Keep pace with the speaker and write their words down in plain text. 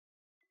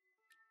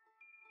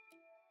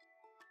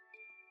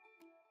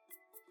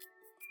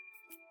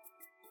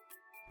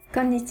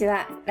こんにち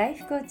は、ライ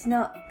フコーチ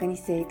の国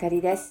末ゆかり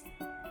です。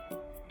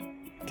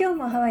今日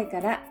もハワイ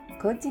から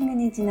コーチング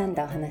にちなん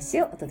だお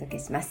話をお届け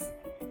します。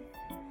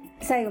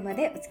最後ま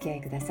でお付き合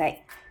いくださ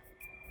い。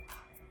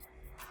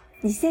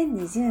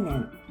2020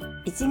年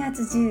1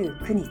月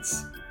19日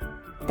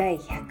第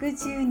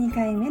112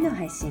回目の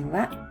配信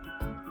は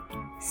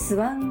ス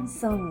ワン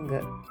ソン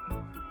グ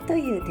と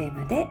いうテー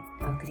マで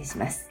お送りし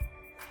ます。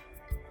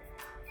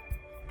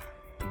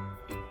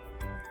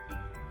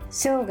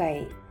生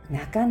涯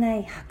泣かな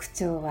い白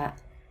鳥は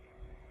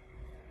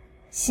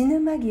死ぬ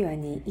間際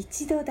に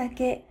一度だ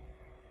け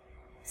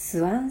ス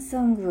ワン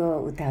ソング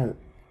を歌う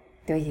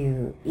と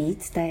いう言い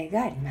伝え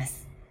がありま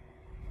す。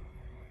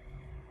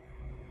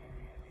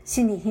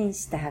死に瀕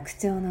した白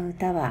鳥の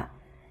歌は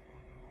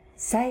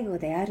最後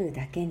である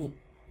だけに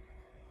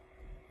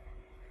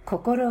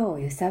心を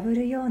揺さぶ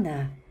るよう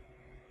な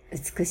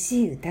美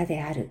しい歌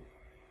である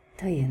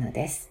というの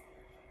です。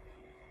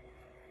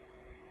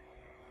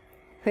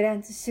フラ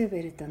ンツ・シュー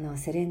ベルトの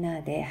セレナ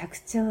ーデ白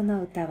鳥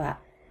の歌は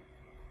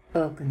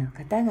多くの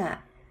方が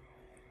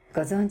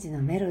ご存知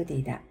のメロディ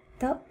ーだ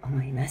と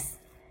思いま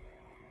す。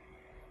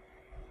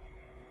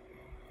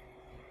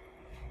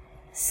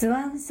ス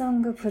ワンソ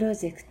ングプロ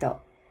ジェクト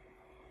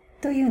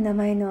という名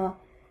前の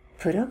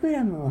プログ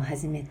ラムを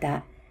始め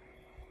た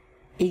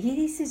イギ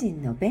リス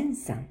人のベン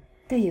さん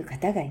という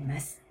方がいま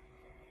す。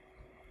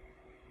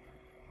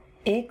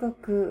英国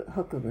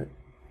北部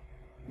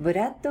ブ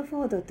ラッド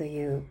フォードと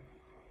いう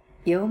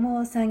羊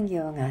毛産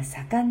業が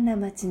盛んな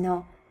町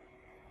の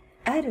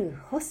ある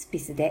ホスピ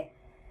スで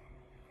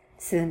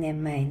数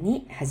年前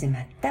に始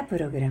まったプ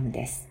ログラム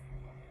です。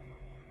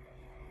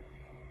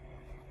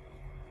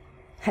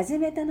始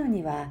めたの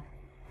には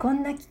こ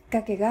んなきっ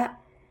かけが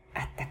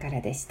あったか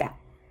らでした。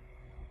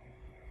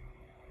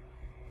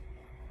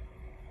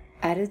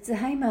アルツ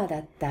ハイマーだ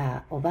っ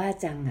たおばあ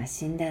ちゃんが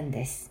死んだん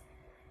です。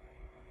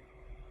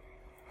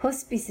ホ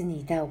スピス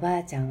にいたおば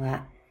あちゃん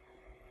は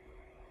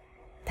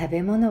食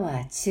べ物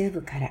はチュー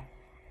ブから、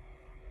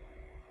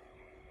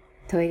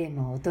トイレ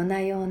も大人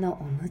用の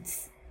おむ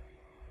つ。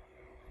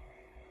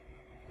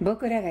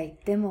僕らが行っ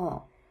て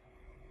も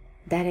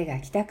誰が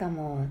来たか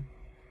も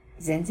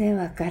全然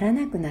わから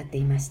なくなって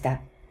いまし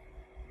た。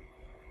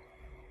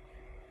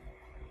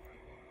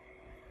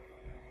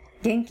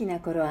元気な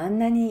頃あん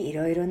なにい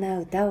ろいろな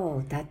歌を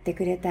歌って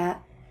くれ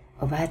た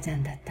おばあちゃ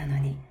んだったの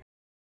に。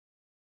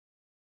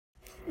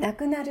亡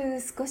くな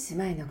る少し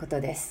前のこと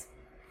です。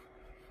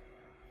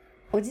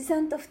おじ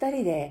さんと二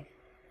人で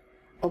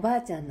おば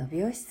あちゃんの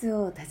病室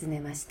を訪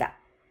ねました。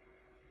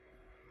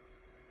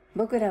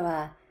僕ら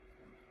は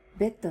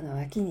ベッドの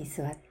脇に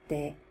座っ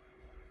て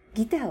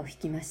ギターを弾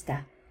きまし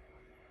た。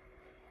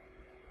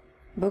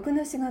僕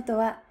の仕事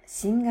は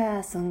シン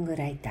ガーソング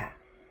ライター。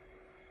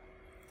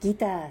ギ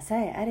ター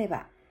さえあれ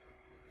ば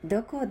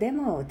どこで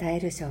も歌え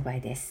る商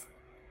売です。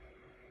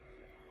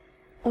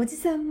おじ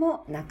さん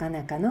もなか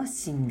なかの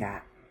シンガ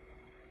ー。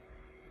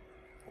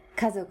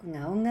家族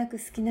が音楽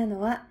好きな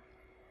のは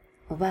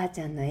おばあ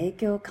ちゃんの影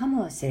響か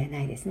もしれ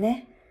ないです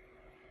ね。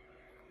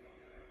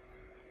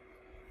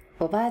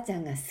おばあちゃ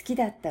んが好き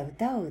だった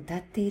歌を歌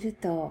っている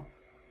と、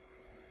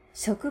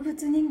植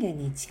物人間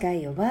に近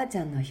いおばあち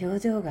ゃんの表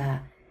情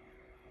が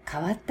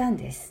変わったん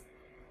です。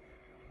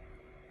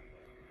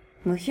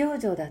無表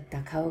情だっ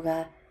た顔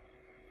が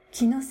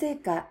気のせい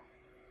か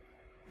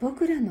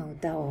僕らの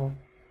歌を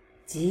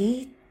じ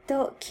ーっ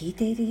と聴い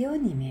ているよう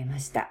に見えま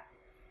した。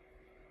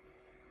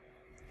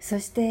そ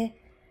して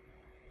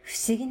不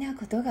思議な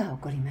ことが起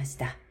こりまし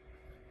た。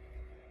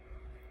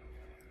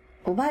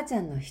おばあち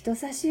ゃんの人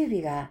差し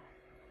指が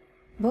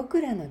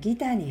僕らのギ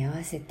ターに合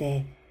わせ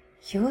て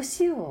拍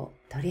子を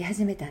取り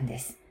始めたんで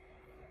す。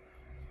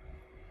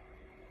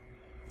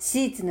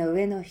シーツの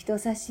上の人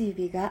差し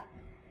指が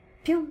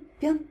ぴょん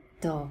ぴょん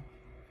と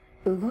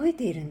動い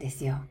ているんで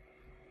すよ。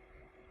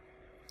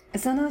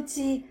そのう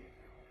ち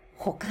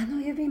他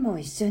の指も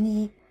一緒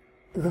に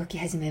動き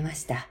始めま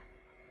した。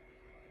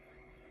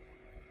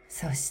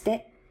そし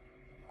て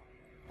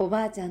お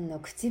ばあちゃんの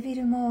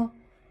唇も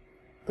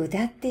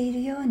歌ってい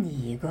るよう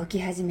に動き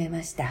始め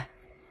ました。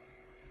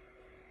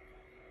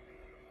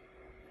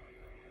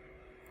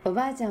お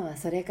ばあちゃんは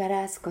それか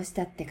ら少し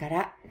経ってか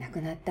ら亡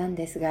くなったん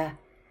ですが、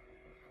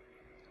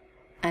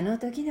あの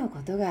時のこ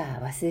とが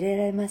忘れ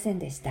られません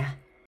でした。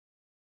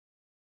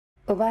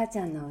おばあち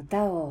ゃんの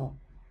歌を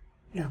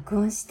録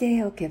音し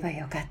ておけば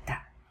よかっ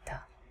たと。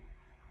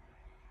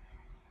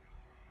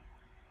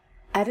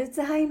アル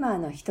ツハイマー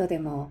の人で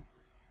も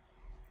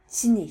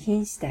死に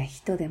瀕した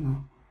人で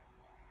も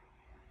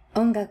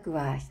音楽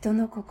は人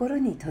の心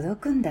に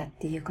届くんだっ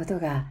ていうこと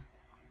が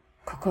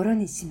心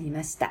に染み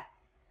ました。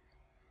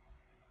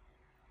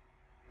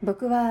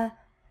僕は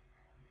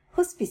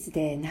ホスピス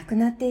で亡く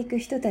なっていく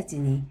人たち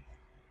に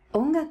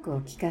音楽を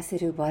聴かせ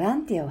るボラ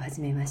ンティアを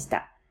始めまし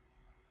た。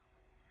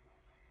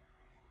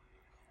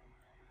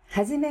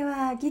はじめ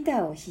はギタ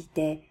ーを弾い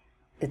て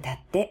歌っ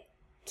て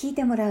聴い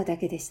てもらうだ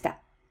けでした。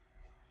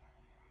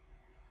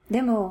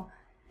でも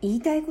言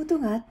いたいこと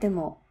があって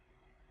も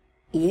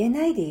言え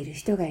ないでいる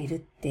人がいるっ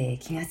て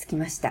気がつき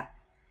ました。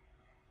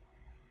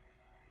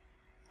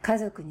家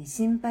族に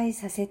心配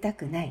させた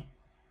くない。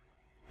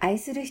愛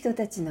する人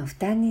たちの負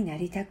担にな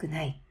りたく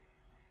ない。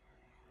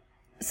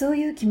そう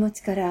いう気持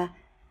ちから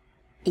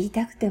言い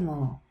たくて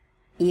も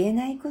言え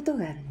ないこと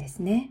があるんです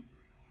ね。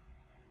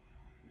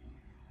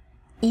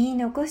言い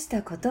残し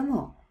たこと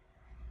も、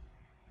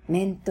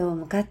面と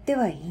向かって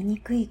は言いに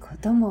くいこ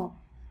とも、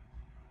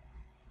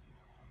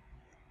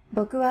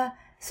僕は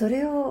そ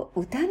れを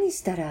歌に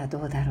したら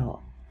どうだ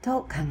ろう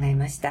と考え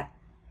ました。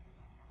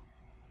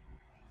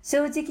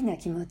正直な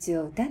気持ち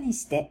を歌に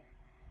して、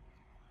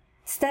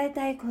伝え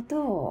たいこ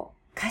とを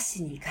歌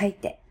詞に書い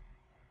て、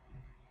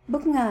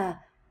僕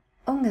が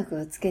音楽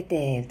をつけ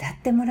て歌っ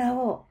てもら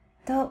おう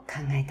と考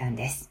えたん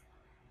です。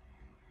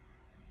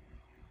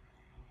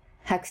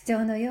白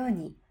鳥のよう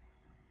に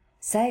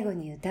最後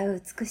に歌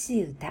う美し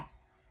い歌。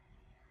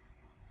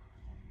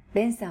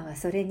ベンさんは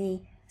それ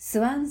にス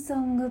ワンソ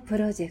ングプ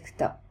ロジェク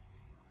ト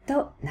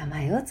と名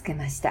前をつけ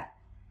ました。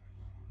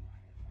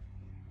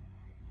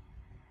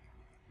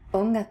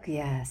音楽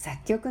や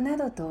作曲な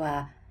どと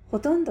はほ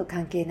とんど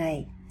関係な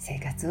い生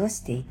活を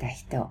していた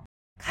人、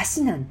歌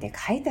詞なんて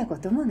書いたこ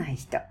ともない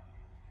人、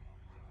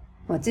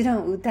もちろ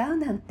ん歌う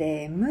なん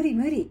て無理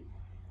無理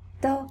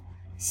と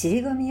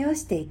尻込みを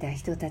していた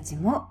人たち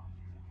も、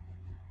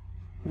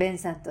ベン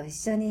さんと一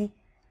緒に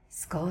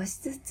少し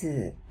ず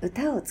つ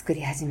歌を作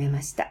り始め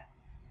ました。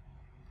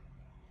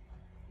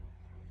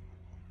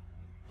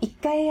一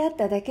回会っ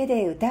ただけ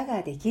で歌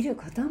ができる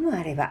ことも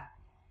あれば、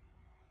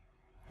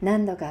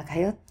何度か通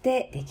っ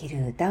てでき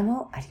る歌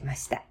もありま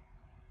した。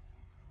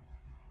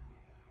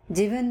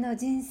自分の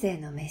人生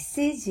のメッ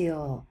セージ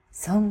を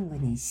ソング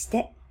にし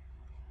て、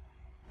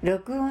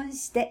録音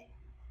して、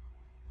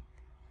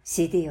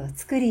CD を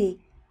作り、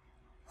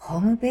ホー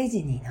ムペー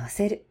ジに載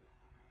せる。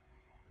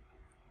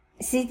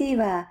CD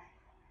は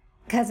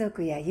家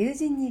族や友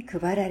人に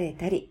配られ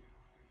たり、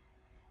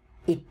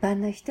一般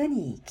の人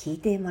に聞い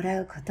ても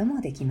らうこと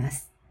もできま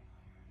す。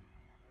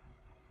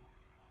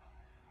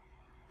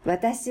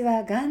私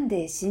は癌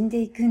で死ん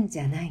でいくんじ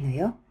ゃないの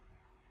よ。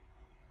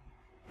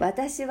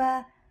私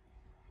は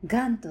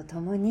癌と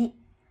共に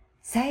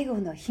最後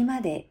の日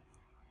まで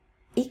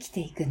生きて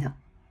いくの。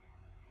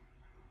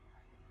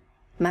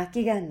末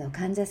期癌の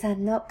患者さ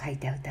んの書い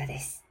た歌で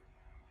す。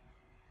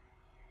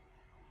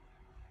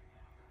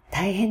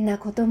大変な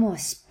ことも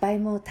失敗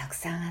もたく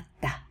さんあっ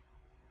た。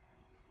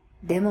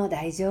でも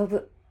大丈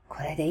夫。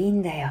これでいい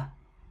んだよ。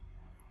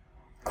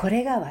こ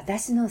れが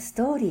私のス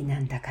トーリーな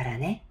んだから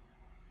ね。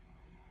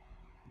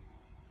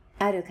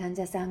ある患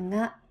者さん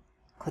が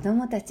子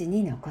供たち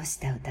に残し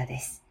た歌で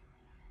す。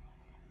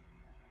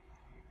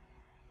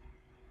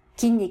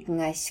筋肉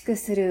が萎縮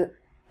す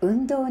る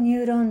運動ニ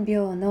ューロン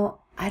病の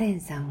アレ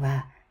ンさん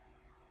は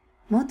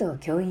元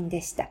教員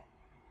でした。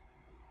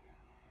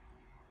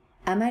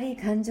あまり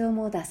感情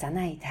も出さ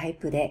ないタイ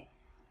プで、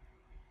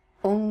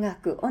音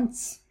楽音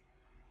痴。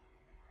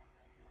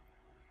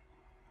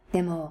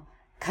でも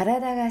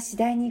体が次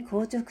第に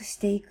硬直し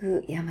てい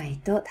く病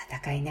と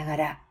戦いなが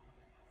ら、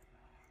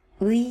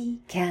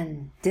We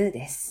can do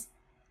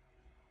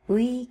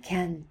this.We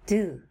can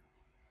do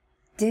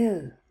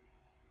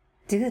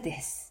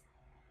です。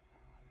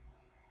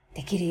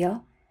できる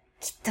よ。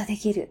きっとで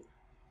きる。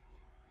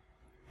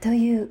と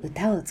いう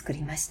歌を作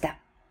りました。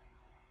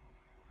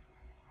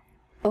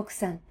奥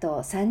さんと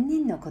3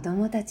人の子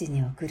供たち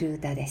に送る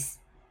歌で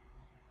す。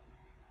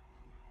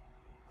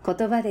言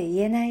葉で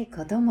言えない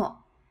ことも、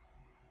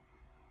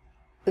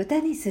歌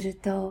にする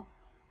と、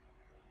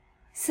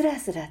スラ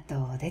スラ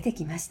と出て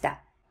きまし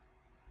た。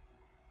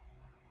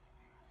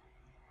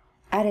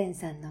アレン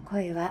さんの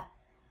声は、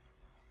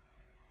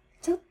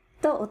ちょっ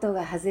と音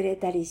が外れ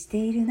たりして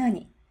いるの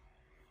に、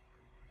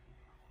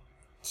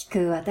聞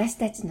く私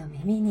たちの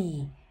耳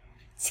に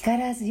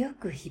力強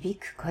く響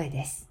く声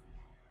です。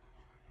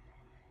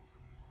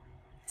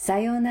さ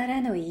ような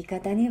らの言い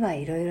方には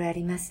いろいろあ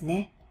ります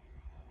ね、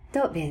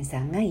とベンさ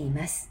んが言い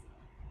ます。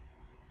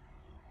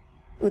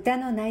歌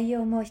の内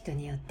容も人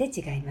によって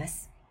違いま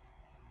す。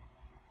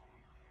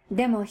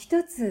でも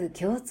一つ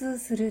共通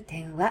する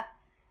点は、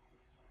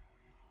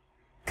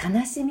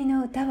悲しみ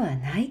の歌は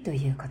ないと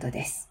いうこと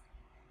です。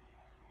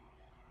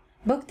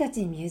僕た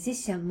ちミュージ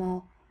シャン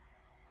も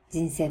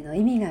人生の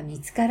意味が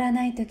見つから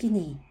ないとき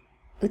に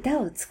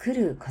歌を作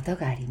ること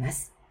がありま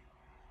す。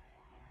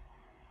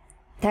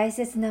大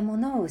切なも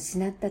のを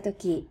失ったと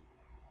き、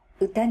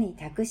歌に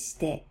託し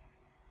て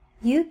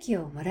勇気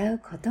をもらう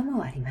こと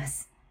もありま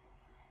す。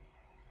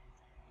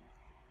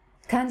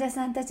患者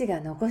さんたち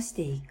が残し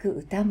ていく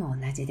歌も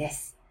同じで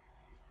す。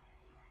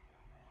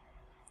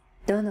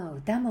どの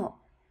歌も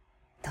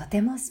と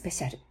てもスペ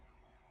シャル。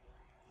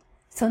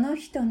その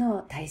人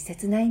の大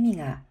切な意味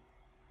が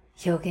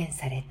表現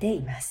されて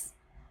います。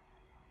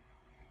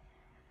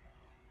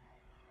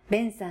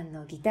ベンさん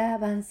のギター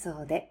伴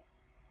奏で、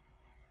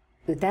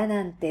歌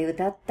なんて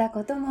歌った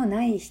ことも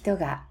ない人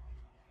が、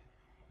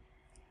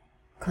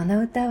この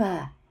歌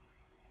は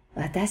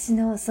私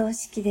のお葬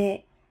式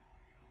で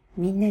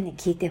みんなに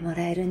聴いても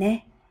らえる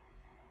ね、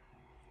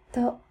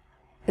と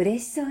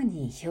嬉しそう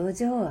に表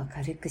情を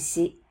明るく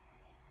し、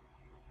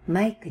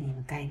マイクに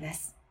向かいま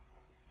す。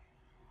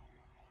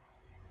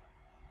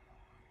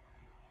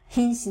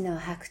瀕死の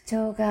白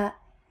鳥が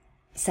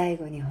最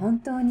後に本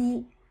当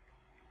に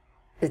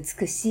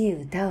美しい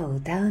歌を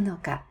歌うの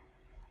か、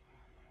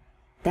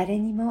誰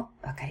にも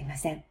わかりま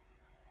せん。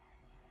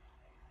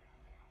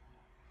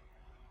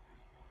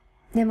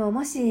でも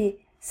もし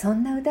そ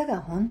んな歌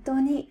が本当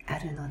にあ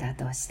るのだ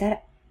としたら、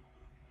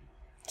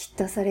きっ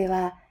とそれ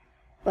は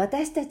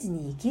私たち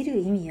に生きる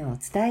意味を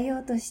伝え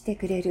ようとして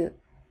くれる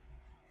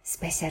ス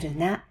ペシャル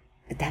な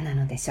歌な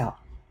のでしょう。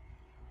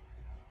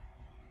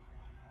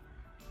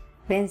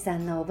ベンさ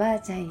んのおばあ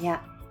ちゃん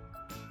や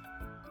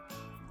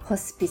ホ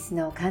スピス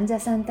の患者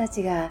さんた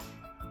ちが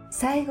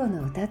最後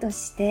の歌と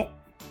して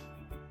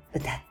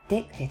歌っ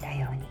てくれた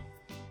ように。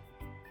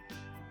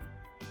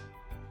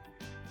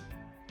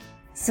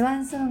スワ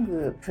ンソン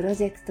グプロ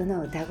ジェクト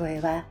の歌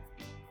声は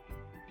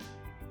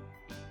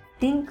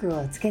リンク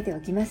をつけてお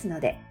きます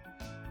ので、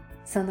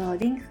その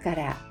リンクか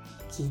ら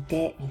聞い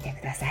てみて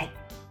ください。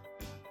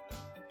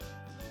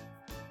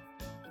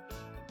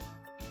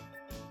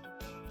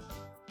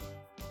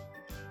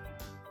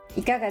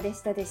いかがで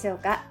したでしょう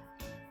か。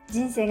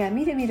人生が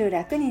みるみる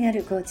楽にな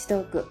るコーチ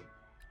トーク。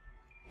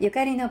ゆ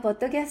かりのポッ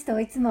ドキャストを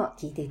いつも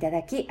聞いていた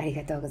だきあり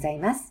がとうござい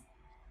ます。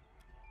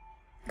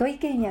ご意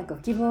見やご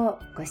希望、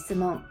ご質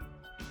問、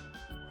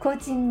コー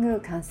チング、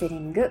カウンセリ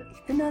ング、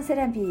ヒプノセ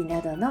ラピー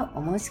などの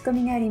お申し込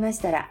みがありま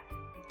したら、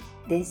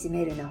電子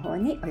メールの方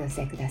にお寄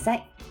せくださ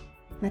い。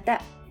ま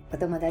た、お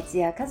友達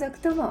や家族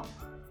とも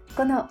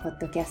このポッ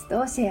ドキャス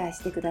トをシェア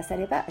してくださ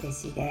れば嬉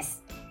しいで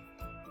す。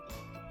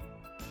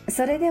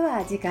それで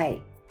は次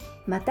回、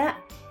また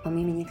お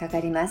耳にか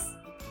かります。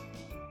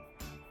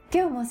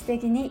今日も素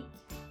敵に、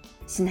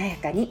しなや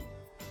かに、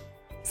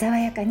爽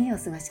やかにお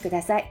過ごしく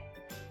ださい。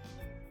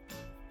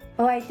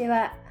お相手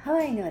はハ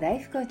ワイのライ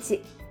フコー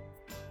チ、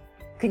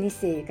国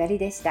末ゆかり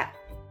でした。